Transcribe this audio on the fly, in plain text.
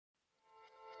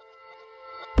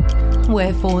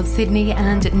We're for Sydney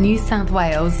and New South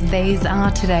Wales. These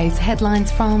are today's headlines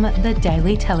from the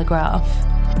Daily Telegraph.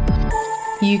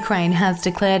 Ukraine has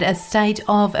declared a state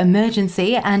of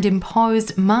emergency and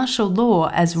imposed martial law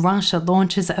as Russia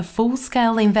launches a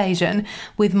full-scale invasion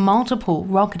with multiple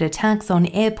rocket attacks on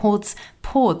airports,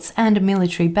 ports and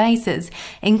military bases,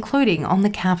 including on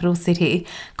the capital city.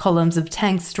 Columns of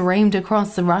tanks streamed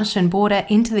across the Russian border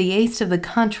into the east of the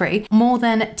country. More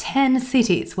than 10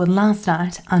 cities were last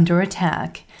night under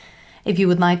attack. If you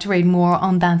would like to read more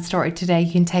on that story today,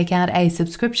 you can take out a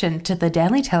subscription to the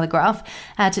Daily Telegraph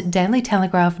at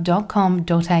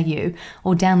dailytelegraph.com.au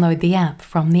or download the app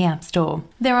from the App Store.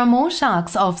 There are more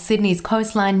sharks off Sydney's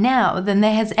coastline now than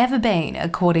there has ever been,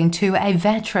 according to a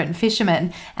veteran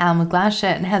fisherman. Al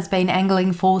McGlashan has been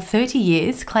angling for 30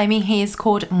 years, claiming he has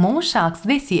caught more sharks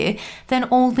this year than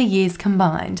all the years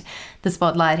combined. The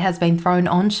spotlight has been thrown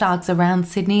on sharks around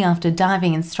Sydney after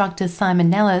diving instructor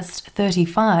Simon Nellis,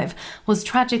 35, was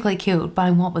tragically killed by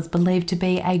what was believed to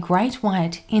be a great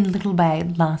white in Little Bay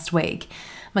last week.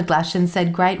 McGlashan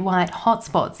said great white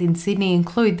hotspots in Sydney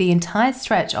include the entire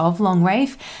stretch of Long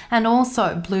Reef and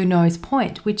also Blue Nose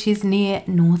Point, which is near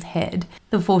North Head.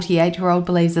 The 48-year-old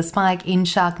believes a spike in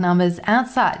shark numbers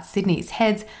outside Sydney's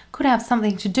heads could have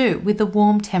something to do with the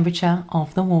warm temperature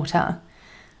of the water.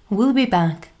 We'll be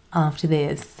back after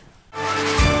this.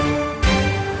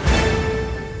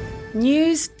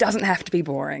 News doesn't have to be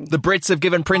boring. The Brits have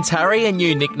given Prince Harry a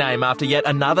new nickname after yet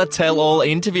another tell-all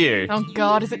interview. Oh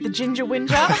God, is it the Ginger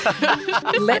Whinger?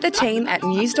 Let the team at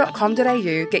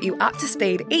news.com.au get you up to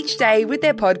speed each day with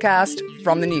their podcast,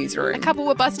 From the Newsroom. A couple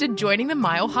were busted joining the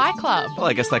Mile High Club. Well,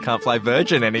 I guess they can't fly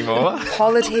Virgin anymore.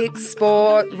 Politics,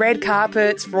 sport, red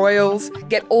carpets, royals.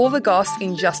 Get all the goss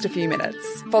in just a few minutes.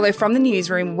 Follow From the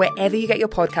Newsroom wherever you get your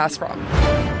podcast from.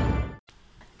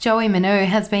 Joey Manu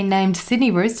has been named Sydney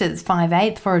Roosters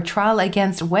 5'8" for a trial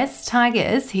against West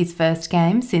Tigers, his first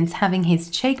game since having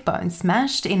his cheekbone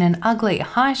smashed in an ugly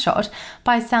high shot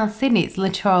by South Sydney's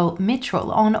Latrell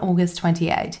Mitchell on August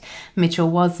 28. Mitchell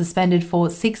was suspended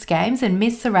for 6 games and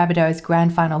missed the Rabbitohs'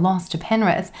 grand final loss to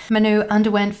Penrith. Manu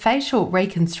underwent facial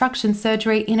reconstruction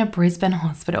surgery in a Brisbane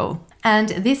hospital. And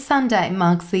this Sunday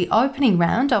marks the opening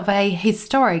round of a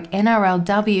historic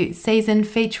NRLW season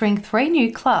featuring 3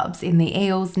 new clubs in the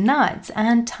Eels, Knights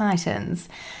and Titans.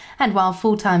 And while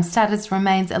full-time status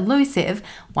remains elusive,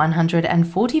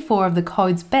 144 of the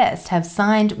Code's best have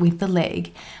signed with the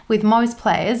league, with most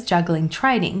players juggling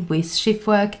training with shift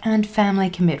work and family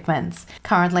commitments.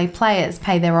 Currently, players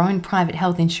pay their own private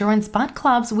health insurance, but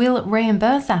clubs will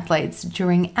reimburse athletes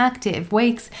during active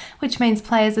weeks, which means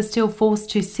players are still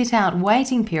forced to sit out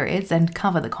waiting periods and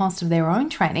cover the cost of their own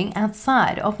training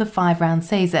outside of the 5-round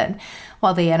season.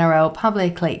 While the NRL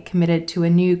publicly committed to a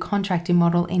new contracting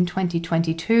model in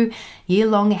 2022,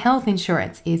 year-long health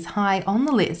insurance is high on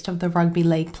the list of the Rugby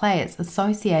League Players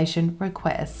Association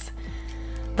requests.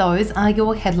 Those are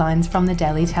your headlines from the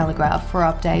Daily Telegraph. For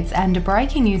updates and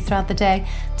breaking news throughout the day,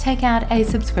 take out a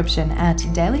subscription at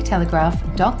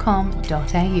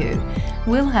dailytelegraph.com.au.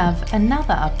 We'll have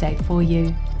another update for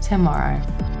you tomorrow.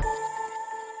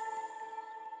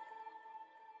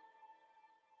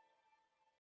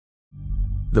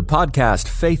 The podcast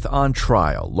Faith on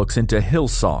Trial looks into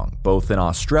Hillsong, both in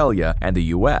Australia and the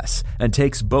US, and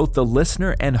takes both the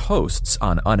listener and hosts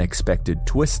on unexpected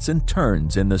twists and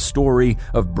turns in the story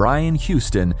of Brian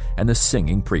Houston and the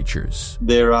Singing Preachers.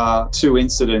 There are 2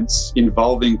 incidents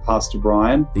involving Pastor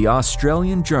Brian. The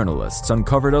Australian journalists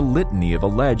uncovered a litany of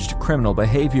alleged criminal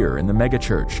behavior in the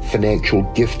megachurch. Financial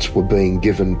gifts were being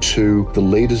given to the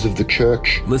leaders of the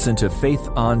church. Listen to Faith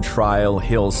on Trial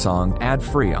Hillsong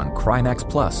ad-free on Crimex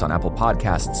Plus on Apple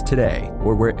Podcasts today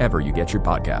or wherever you get your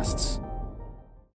podcasts.